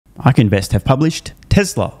ARK have published,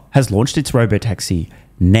 Tesla has launched its Robotaxi.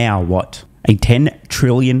 Now what? A $10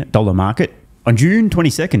 trillion market? On June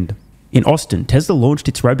 22nd, in Austin, Tesla launched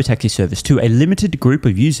its Robotaxi service to a limited group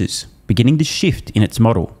of users, beginning to shift in its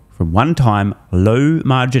model from one-time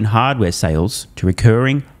low-margin hardware sales to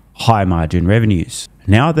recurring high-margin revenues.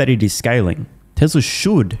 Now that it is scaling, Tesla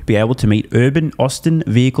should be able to meet urban Austin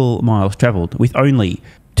vehicle miles traveled with only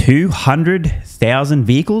 200,000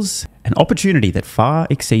 vehicles, an opportunity that far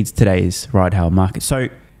exceeds today's ride-hail market. So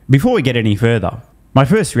before we get any further, my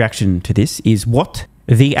first reaction to this is, what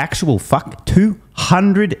the actual fuck?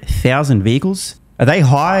 200,000 vehicles? Are they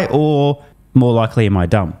high, or more likely am I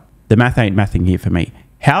dumb? The math ain't mathing here for me.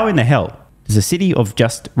 How in the hell does a city of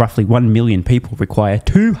just roughly 1 million people require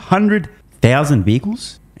 200,000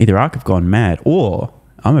 vehicles? Either ARK have gone mad, or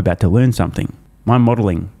I'm about to learn something. My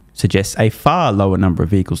modelling suggests a far lower number of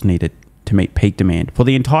vehicles needed to meet peak demand for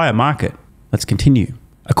the entire market. Let's continue.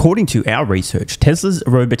 According to our research, Tesla's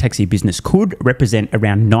Robotaxi business could represent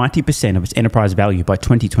around 90% of its enterprise value by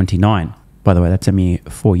 2029. By the way, that's a mere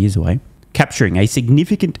 4 years away. Capturing a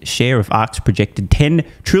significant share of ARK's projected $10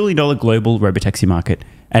 trillion global Robotaxi market,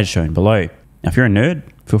 as shown below. Now, if you're a nerd,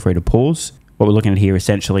 feel free to pause. What we're looking at here,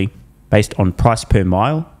 essentially, based on price per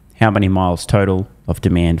mile, how many miles total of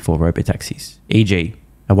demand for Robotaxis. E.g.,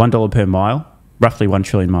 a $1 per mile, roughly 1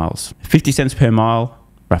 trillion miles. 50 cents per mile,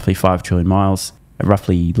 roughly 5 trillion miles. It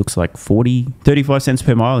roughly looks like 35 cents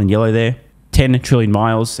per mile in yellow there. 10 trillion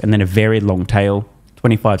miles, and then a very long tail,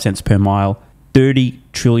 25 cents per mile. 30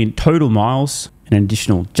 trillion total miles, and an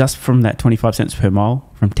additional, just from that 25 cents per mile,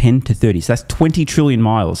 from 10 to 30. So that's 20 trillion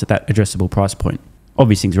miles at that addressable price point.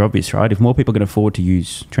 Obvious things are obvious, right? If more people can afford to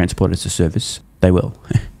use transport as a service, they will.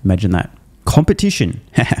 Imagine that. Competition.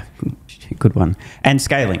 Good one. And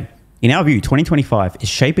scaling. In our view, 2025 is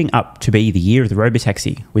shaping up to be the year of the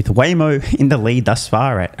Robotaxi, with Waymo in the lead thus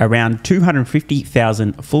far at around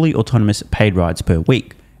 250,000 fully autonomous paid rides per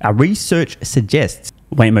week. Our research suggests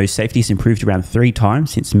Waymo's safety has improved around 3 times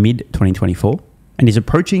since mid-2024 and is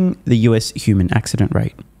approaching the US human accident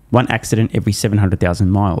rate. 1 accident every 700,000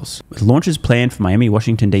 miles. With launches planned for Miami,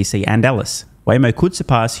 Washington, D.C. and Dallas, Waymo could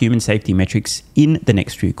surpass human safety metrics in the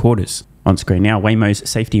next few quarters. On screen now, Waymo's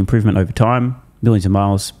safety improvement over time, millions of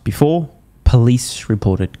miles before police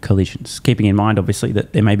reported collisions. Keeping in mind, obviously,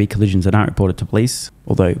 that there may be collisions that aren't reported to police,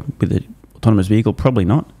 although with an autonomous vehicle, probably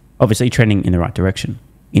not. Obviously trending in the right direction.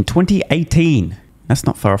 In 2018, that's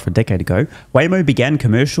not far off, a decade ago, Waymo began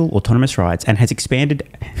commercial autonomous rides and has expanded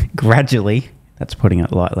gradually. That's putting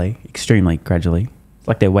it lightly, extremely gradually. It's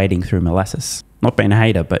like they're wading through molasses. Not being a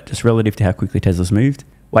hater, but just relative to how quickly Tesla's moved.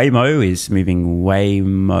 Waymo is moving way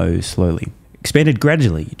more slowly. Expanded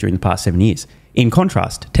gradually during the past 7 years. In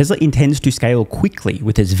contrast, Tesla intends to scale quickly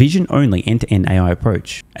with its vision-only end-to-end AI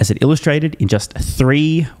approach, as it illustrated in just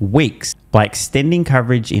 3 weeks by extending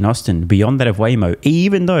coverage in Austin beyond that of Waymo,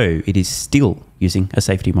 even though it is still using a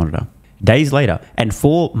safety monitor. Days later, and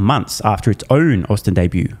 4 months after its own Austin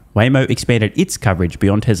debut, Waymo expanded its coverage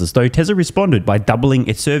beyond Tesla's, though Tesla responded by doubling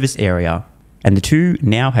its service area. And the two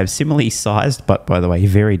now have similarly sized, but by the way,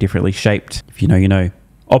 very differently shaped, if you know, you know,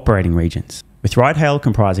 operating regions. With ride-hail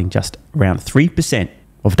comprising just around 3%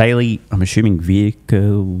 of daily, I'm assuming,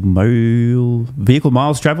 vehicle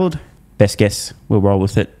miles traveled. Best guess, we'll roll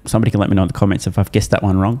with it. Somebody can let me know in the comments if I've guessed that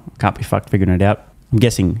one wrong. Can't be fucked figuring it out. I'm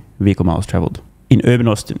guessing vehicle miles traveled. In urban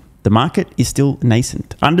Austin, the market is still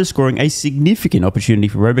nascent, underscoring a significant opportunity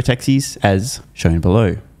for robotaxis as shown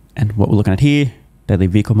below. And what we're looking at here, daily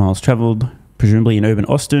vehicle miles traveled, presumably in urban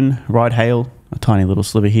Austin, ride-hail, a tiny little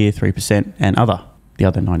sliver here, 3%, and the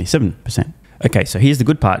other 97%. Okay, so here's the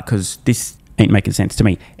good part, because this ain't making sense to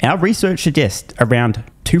me. Our research suggests around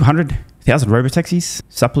 200,000 robotaxis,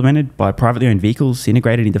 supplemented by privately owned vehicles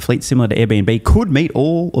integrated into fleets similar to Airbnb, could meet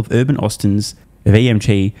all of urban Austin's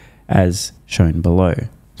VMT as shown below.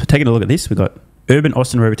 So taking a look at this, we've got urban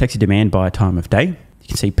Austin robotaxi demand by time of day. You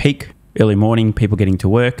can see peak, early morning, people getting to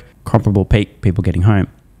work, comparable peak, people getting home.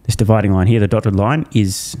 This dividing line here, the dotted line,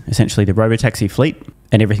 is essentially the robotaxi fleet,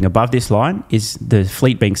 and everything above this line is the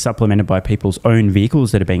fleet being supplemented by people's own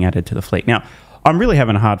vehicles that are being added to the fleet. Now, I'm really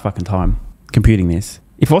having a hard fucking time computing this.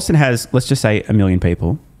 If Austin has, let's just say, 1 million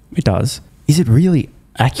people, it does, is it really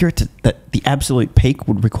accurate that the absolute peak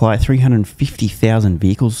would require 350,000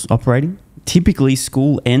 vehicles operating? Typically,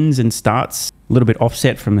 school ends and starts a little bit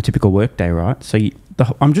offset from the typical workday, right? So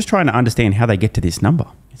I'm just trying to understand how they get to this number.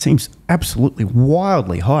 It seems absolutely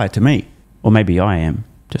wildly high to me. Or maybe I am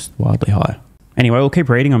just wildly high. Anyway, we'll keep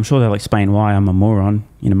reading. I'm sure they'll explain why I'm a moron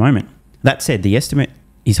in a moment. That said, the estimate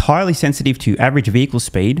is highly sensitive to average vehicle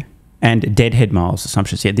speed and deadhead miles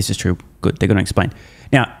assumptions. Yeah, this is true. Good. They're going to explain.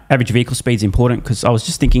 Now, average vehicle speed is important because I was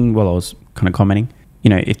just thinking while I was kind of commenting, you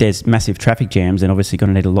know, if there's massive traffic jams, then obviously you're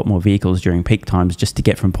going to need a lot more vehicles during peak times just to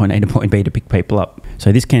get from point A to point B to pick people up.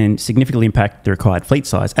 So this can significantly impact the required fleet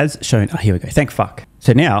size as shown. Oh, here we go. Thank fuck.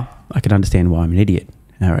 So now I can understand why I'm an idiot.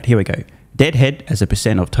 All right, here we go. Deadhead as a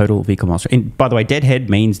percent of total vehicle miles. And by the way, deadhead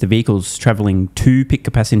means the vehicle's traveling to pick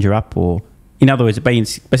a passenger up, or in other words, it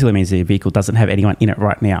basically means the vehicle doesn't have anyone in it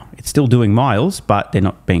right now. It's still doing miles, but they're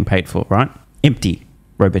not being paid for, right? Empty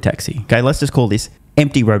Robotaxi. Okay, let's just call this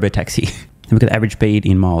empty Robotaxi. Look at the average speed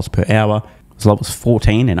in miles per hour, as low as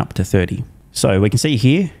 14 and up to 30. So we can see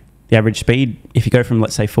here, the average speed, if you go from,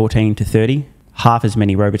 let's say, 14 to 30, half as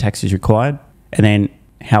many Robotaxis required, and then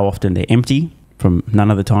how often they're empty, from none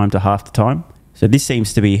of the time to half the time. So this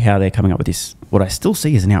seems to be how they're coming up with this, what I still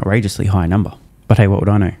see is an outrageously high number. But hey, what would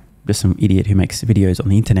I know? Just some idiot who makes videos on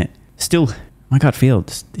the internet. Still, my gut feel,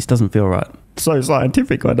 this doesn't feel right. So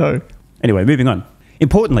scientific, I know. Anyway, moving on.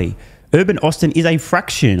 Importantly, urban Austin is a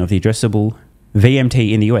fraction of the addressable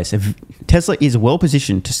VMT in the US. Tesla is well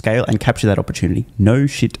positioned to scale and capture that opportunity. No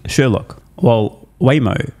shit, Sherlock. While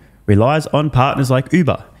Waymo relies on partners like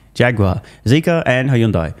Uber, Jaguar, Zeekr, and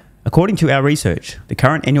Hyundai. According to our research, the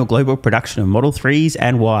current annual global production of Model 3s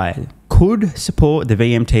and Y could support the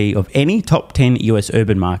VMT of any top 10 US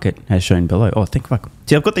urban market, as shown below. Oh, thank fuck.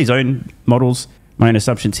 See, I've got these own models, my own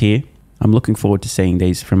assumptions here. I'm looking forward to seeing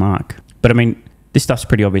these from ARC. But I mean, this stuff's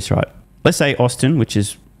pretty obvious, right? Let's say Austin, which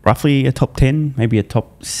is roughly a top 10, maybe a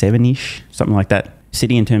top 7-ish, something like that,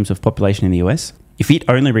 city in terms of population in the US. If it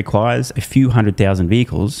only requires a few 100,000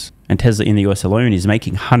 vehicles, and Tesla in the US alone is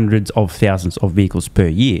making hundreds of thousands of vehicles per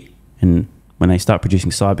year, and when they start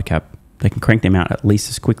producing Cybertruck, they can crank them out at least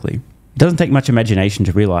as quickly. It doesn't take much imagination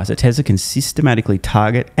to realize that Tesla can systematically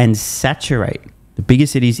target and saturate the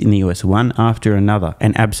biggest cities in the US one after another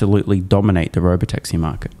and absolutely dominate the robotaxi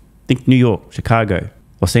market. Think New York, Chicago,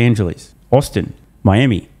 Los Angeles, Austin,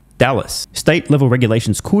 Miami, Dallas. State-level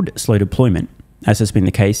regulations could slow deployment, as has been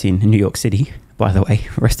the case in New York City. By the way,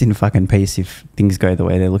 rest in fucking peace if things go the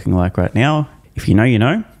way they're looking like right now. If you know, you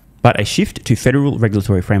know. But a shift to federal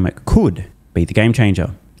regulatory framework could be the game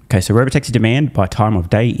changer. Okay, so robotaxi demand by time of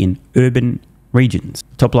day in urban regions.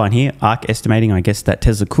 Top line here, ARC estimating, I guess, that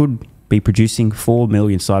Tesla could be producing 4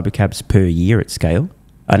 million Cybercabs per year at scale.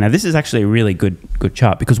 Now, this is actually a really good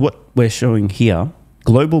chart because what we're showing here,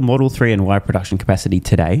 global Model 3 and Y production capacity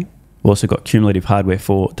today. We've also got cumulative hardware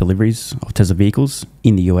for deliveries of Tesla vehicles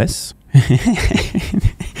in the US.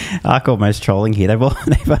 ARC almost trolling here.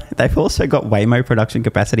 They've also got Waymo production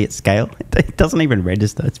capacity at scale. It doesn't even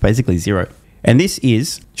register. It's basically zero. And this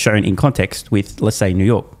is shown in context with, let's say, New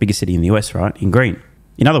York, biggest city in the US, right, in green.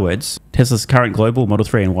 In other words, Tesla's current global Model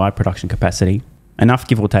 3 and Y production capacity, enough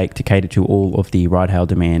give or take to cater to all of the ride-hail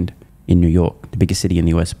demand in New York, the biggest city in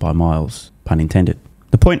the US by miles, pun intended.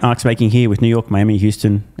 The point ARC's making here with New York, Miami,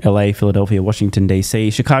 Houston, LA, Philadelphia, Washington,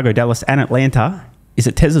 DC, Chicago, Dallas, and Atlanta is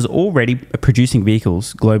that Tesla's already producing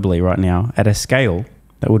vehicles globally right now at a scale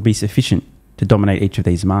that would be sufficient to dominate each of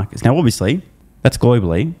these markets. Now, obviously, that's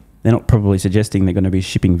globally. They're not probably suggesting they're going to be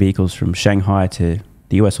shipping vehicles from Shanghai to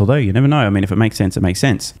the US, although you never know. I mean, if it makes sense, it makes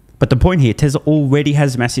sense. But the point here, Tesla already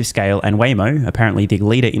has massive scale, and Waymo, apparently the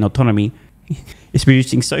leader in autonomy, is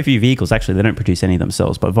producing so few vehicles. Actually, they don't produce any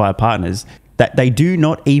themselves, but via partners, that they do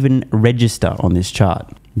not even register on this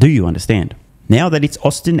chart. Do you understand? Now that its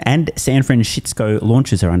Austin and San Francisco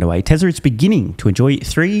launches are underway, Tesla is beginning to enjoy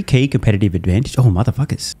 3 key competitive advantages. Oh,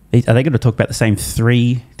 motherfuckers. Are they going to talk about the same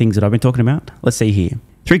 3 things that I've been talking about? Let's see here.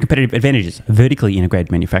 3 competitive advantages: vertically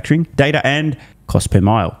integrated manufacturing, data, and cost per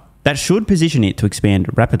mile. That should position it to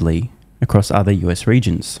expand rapidly across other US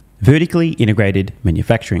regions. Vertically integrated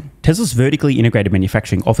manufacturing. Tesla's vertically integrated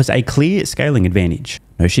manufacturing offers a clear scaling advantage.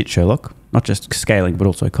 No shit, Sherlock. Not just scaling, but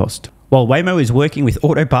also cost. While Waymo is working with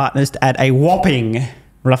auto partners to add a whopping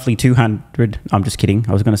roughly 200, I'm just kidding.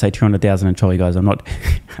 I was going to say 200,000 and trolley guys. I'm not.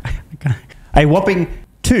 A whopping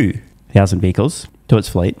 2,000 vehicles to its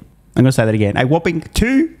fleet. I'm going to say that again. A whopping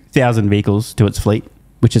 2,000 vehicles to its fleet,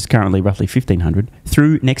 which is currently roughly 1,500,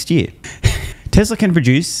 through next year. Tesla can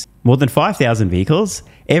produce more than 5,000 vehicles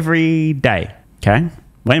every day. Okay?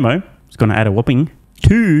 Waymo is going to add a whopping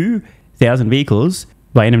 2,000 vehicles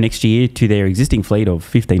by end of next year to their existing fleet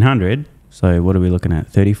of 1,500. So what are we looking at?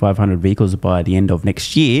 3,500 vehicles by the end of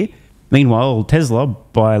next year. Meanwhile, Tesla,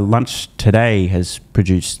 by lunch today, has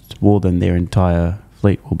produced more than their entire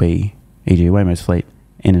fleet will be, e.g. Waymo's fleet,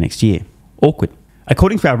 in the next year. Awkward.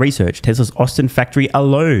 According to our research, Tesla's Austin factory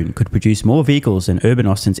alone could produce more vehicles than urban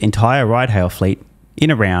Austin's entire ride-hail fleet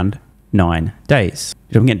in around 9 days.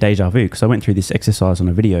 I'm getting deja vu because I went through this exercise on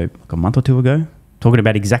a video like a month or 2 ago. talking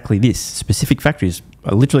about exactly this. Specific factories.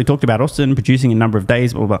 I literally talked about Austin producing a number of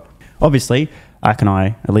days, blah, blah, blah. Obviously, Ark and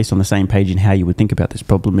I, at least on the same page in how you would think about this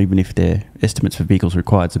problem, even if their estimates for vehicles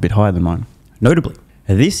required is a bit higher than mine. Notably,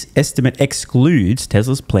 this estimate excludes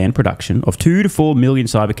Tesla's planned production of 2 to 4 million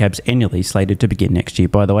Cybercabs annually slated to begin next year.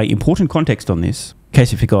 By the way, important context on this, in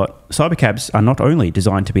case you forgot, Cybercabs are not only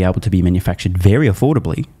designed to be able to be manufactured very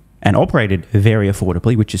affordably and operated very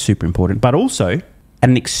affordably, which is super important, but also at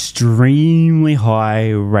an extremely high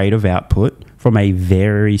rate of output from a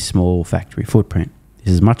very small factory footprint.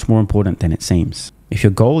 This is much more important than it seems. If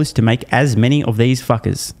your goal is to make as many of these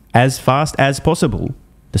fuckers as fast as possible,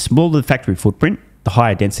 the smaller the factory footprint, the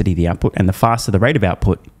higher density the output, and the faster the rate of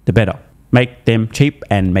output, the better. Make them cheap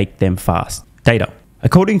and make them fast. Data.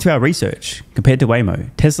 According to our research, compared to Waymo,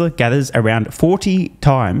 Tesla gathers around 40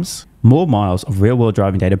 times more miles of real-world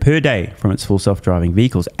driving data per day from its full self-driving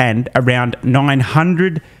vehicles and around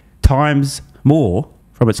 900 times more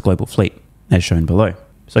from its global fleet, as shown below.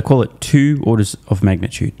 So call it 2 orders of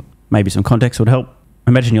magnitude. Maybe some context would help.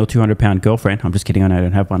 Imagine your 200-pound girlfriend. I'm just kidding, I know I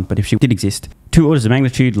don't have one, but if she did exist, 2 orders of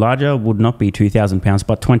magnitude larger would not be 2,000 pounds,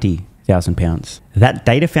 but 20,000 pounds. That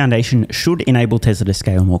data foundation should enable Tesla to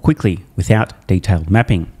scale more quickly without detailed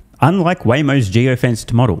mapping. Unlike Waymo's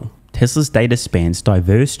geofenced model, Tesla's data spans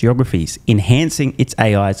diverse geographies, enhancing its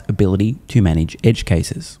AI's ability to manage edge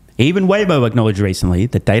cases. Even Waymo acknowledged recently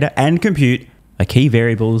that data and compute are key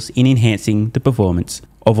variables in enhancing the performance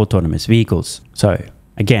of autonomous vehicles. So,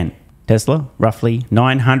 again, Tesla, roughly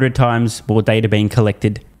 900 times more data being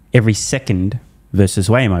collected every second versus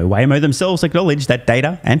Waymo. Waymo themselves acknowledge that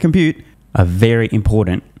data and compute are very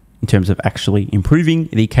important in terms of actually improving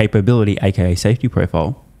the capability, aka safety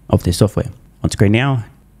profile, of their software. On screen now,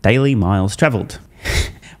 daily miles traveled.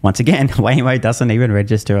 Once again, Waymo doesn't even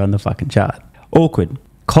register on the fucking chart. Awkward.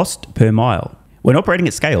 Cost per mile. When operating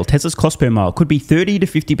at scale, Tesla's cost per mile could be 30 to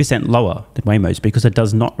 50% lower than Waymo's because it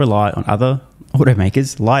does not rely on other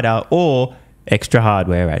automakers, LiDAR, or extra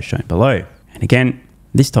hardware as shown below. And again,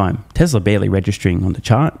 this time, Tesla barely registering on the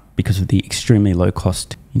chart because of the extremely low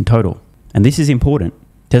cost in total. And this is important.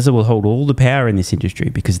 Tesla will hold all the power in this industry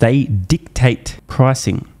because they dictate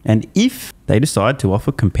pricing. And if they decide to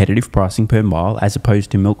offer competitive pricing per mile as opposed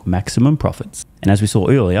to milk maximum profits, and as we saw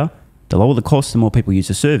earlier, the lower the cost, the more people use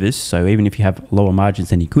the service. So even if you have lower margins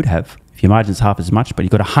than you could have, if your margin's half as much, but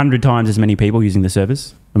you've got 100 times as many people using the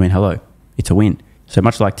service, I mean, hello, it's a win. So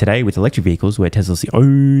much like today with electric vehicles, where Tesla's the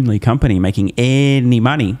only company making any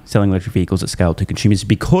money selling electric vehicles at scale to consumers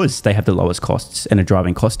because they have the lowest costs and are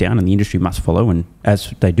driving costs down, and the industry must follow. And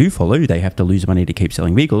as they do follow, they have to lose money to keep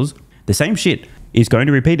selling vehicles. The same shit is going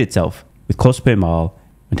to repeat itself with cost per mile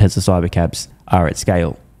when Tesla Cybercabs are at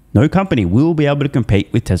scale. No company will be able to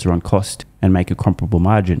compete with Tesla on cost and make a comparable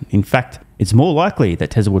margin. In fact, it's more likely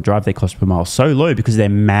that Tesla will drive their cost per mile so low because of their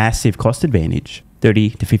massive cost advantage, 30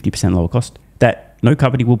 to 50% lower cost, that no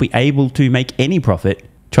company will be able to make any profit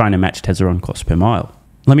trying to match Tesla on cost per mile.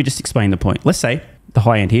 Let me just explain the point. Let's say, the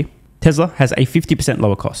high end here, Tesla has a 50%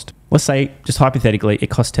 lower cost. Let's say, just hypothetically, it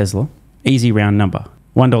costs Tesla, easy round number,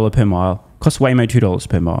 $1 per mile, costs Waymo $2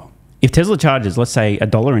 per mile. If Tesla charges, let's say,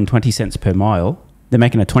 $1.20 per mile, they're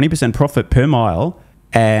making a 20% profit per mile,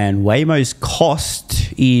 and Waymo's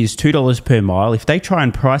cost is $2 per mile. If they try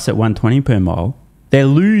and price at $1.20 per mile, they're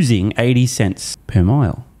losing 80 cents per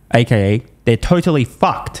mile, aka they're totally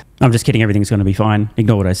fucked. I'm just kidding, everything's going to be fine.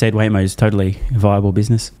 Ignore what I said, Waymo's totally a viable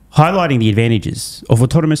business. Highlighting the advantages of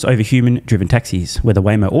autonomous over human-driven taxis, whether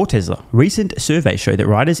Waymo or Tesla, recent surveys show that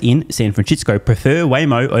riders in San Francisco prefer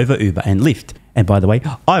Waymo over Uber and Lyft. And by the way,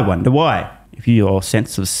 I wonder why. If your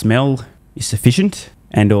sense of smell is sufficient,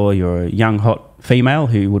 and or you're a young, hot female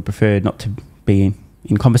who would prefer not to be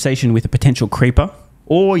in conversation with a potential creeper,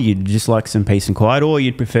 or you'd just like some peace and quiet, or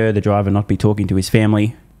you'd prefer the driver not be talking to his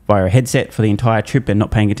family via a headset for the entire trip and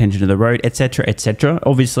not paying attention to the road, etc., etc.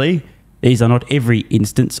 Obviously, these are not every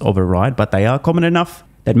instance of a ride, but they are common enough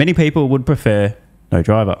that many people would prefer no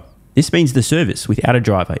driver. This means the service without a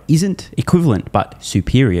driver isn't equivalent but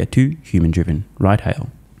superior to human-driven ride-hail.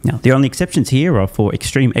 Now, the only exceptions here are for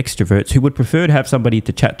extreme extroverts who would prefer to have somebody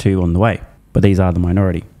to chat to on the way, but these are the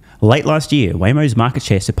minority. Late last year, Waymo's market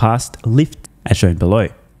share surpassed Lyft, as shown below,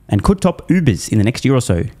 and could top Uber's in the next year or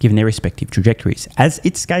so, given their respective trajectories, as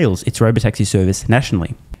it scales its Robotaxi service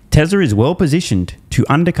nationally. Tesla is well positioned to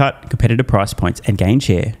undercut competitor price points and gain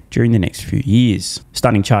share during the next few years.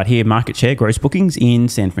 Stunning chart here, market share, gross bookings in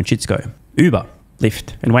San Francisco. Uber,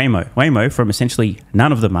 Lyft, and Waymo. Waymo from essentially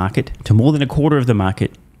none of the market to more than a quarter of the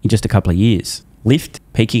market in just a couple of years. Lyft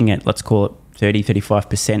peaking at, let's call it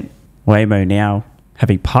 30-35%. Waymo now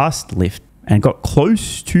having passed Lyft and got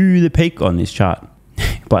close to the peak on this chart.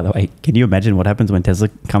 By the way, can you imagine what happens when Tesla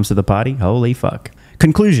comes to the party? Holy fuck.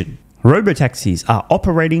 Conclusion. Robotaxis are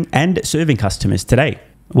operating and serving customers today.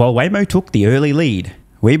 While Waymo took the early lead,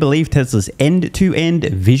 we believe Tesla's end-to-end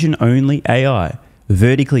vision-only AI,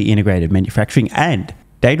 vertically integrated manufacturing and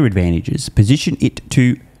data advantages position it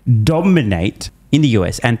to dominate in the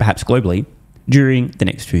US and perhaps globally during the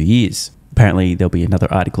next few years. Apparently, there'll be another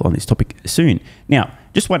article on this topic soon. Now,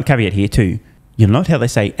 just one caveat here too. You'll note how they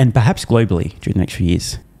say, and perhaps globally during the next few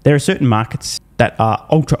years. There are certain markets that are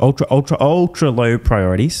ultra low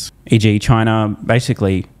priorities, e.g. China,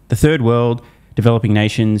 basically the third world, developing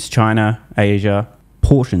nations, China, Asia,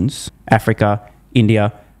 portions, Africa,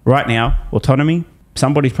 India. Right now, autonomy,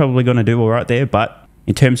 somebody's probably going to do all right there, but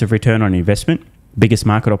in terms of return on investment, biggest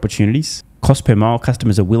market opportunities, cost per mile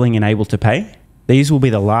customers are willing and able to pay, these will be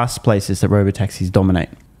the last places that robotaxis dominate.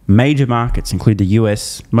 Major markets include the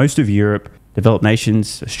US, most of Europe, developed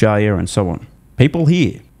nations, Australia, and so on. People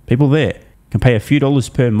here, people there, can pay a few dollars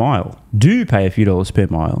per mile, do pay a few dollars per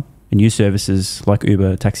mile, and use services like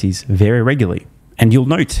Uber taxis very regularly. And you'll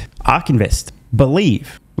note, ARK Invest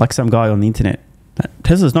believe, like some guy on the internet, that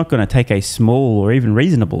Tesla's not going to take a small or even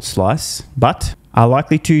reasonable slice, but are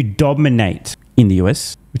likely to dominate in the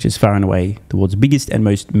US, which is far and away the world's biggest and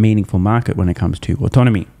most meaningful market when it comes to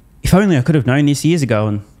autonomy. If only I could have known this years ago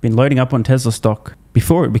and been loading up on Tesla stock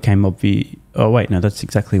before it became obvious. Oh wait, no, that's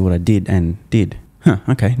exactly what I did and did.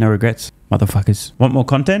 Okay, no regrets, motherfuckers. Want more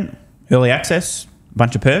content? Early access?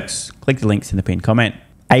 Bunch of perks? Click the links in the pinned comment.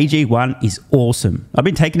 AG1 is awesome. I've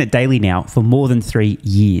been taking it daily now for more than 3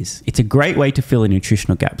 years. It's a great way to fill in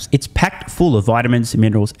nutritional gaps. It's packed full of vitamins,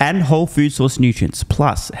 minerals, and whole food source nutrients,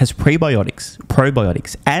 plus has prebiotics,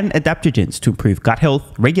 probiotics, and adaptogens to improve gut health,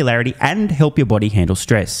 regularity, and help your body handle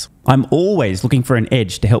stress. I'm always looking for an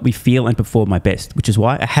edge to help me feel and perform my best, which is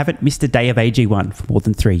why I haven't missed a day of AG1 for more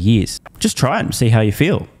than 3 years. Just try it and see how you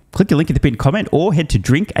feel. Click the link in the pinned comment or head to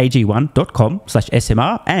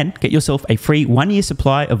drinkag1.com/SMR and get yourself a free 1-year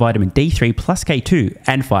supply of vitamin D3 plus K2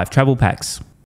 and 5 travel packs.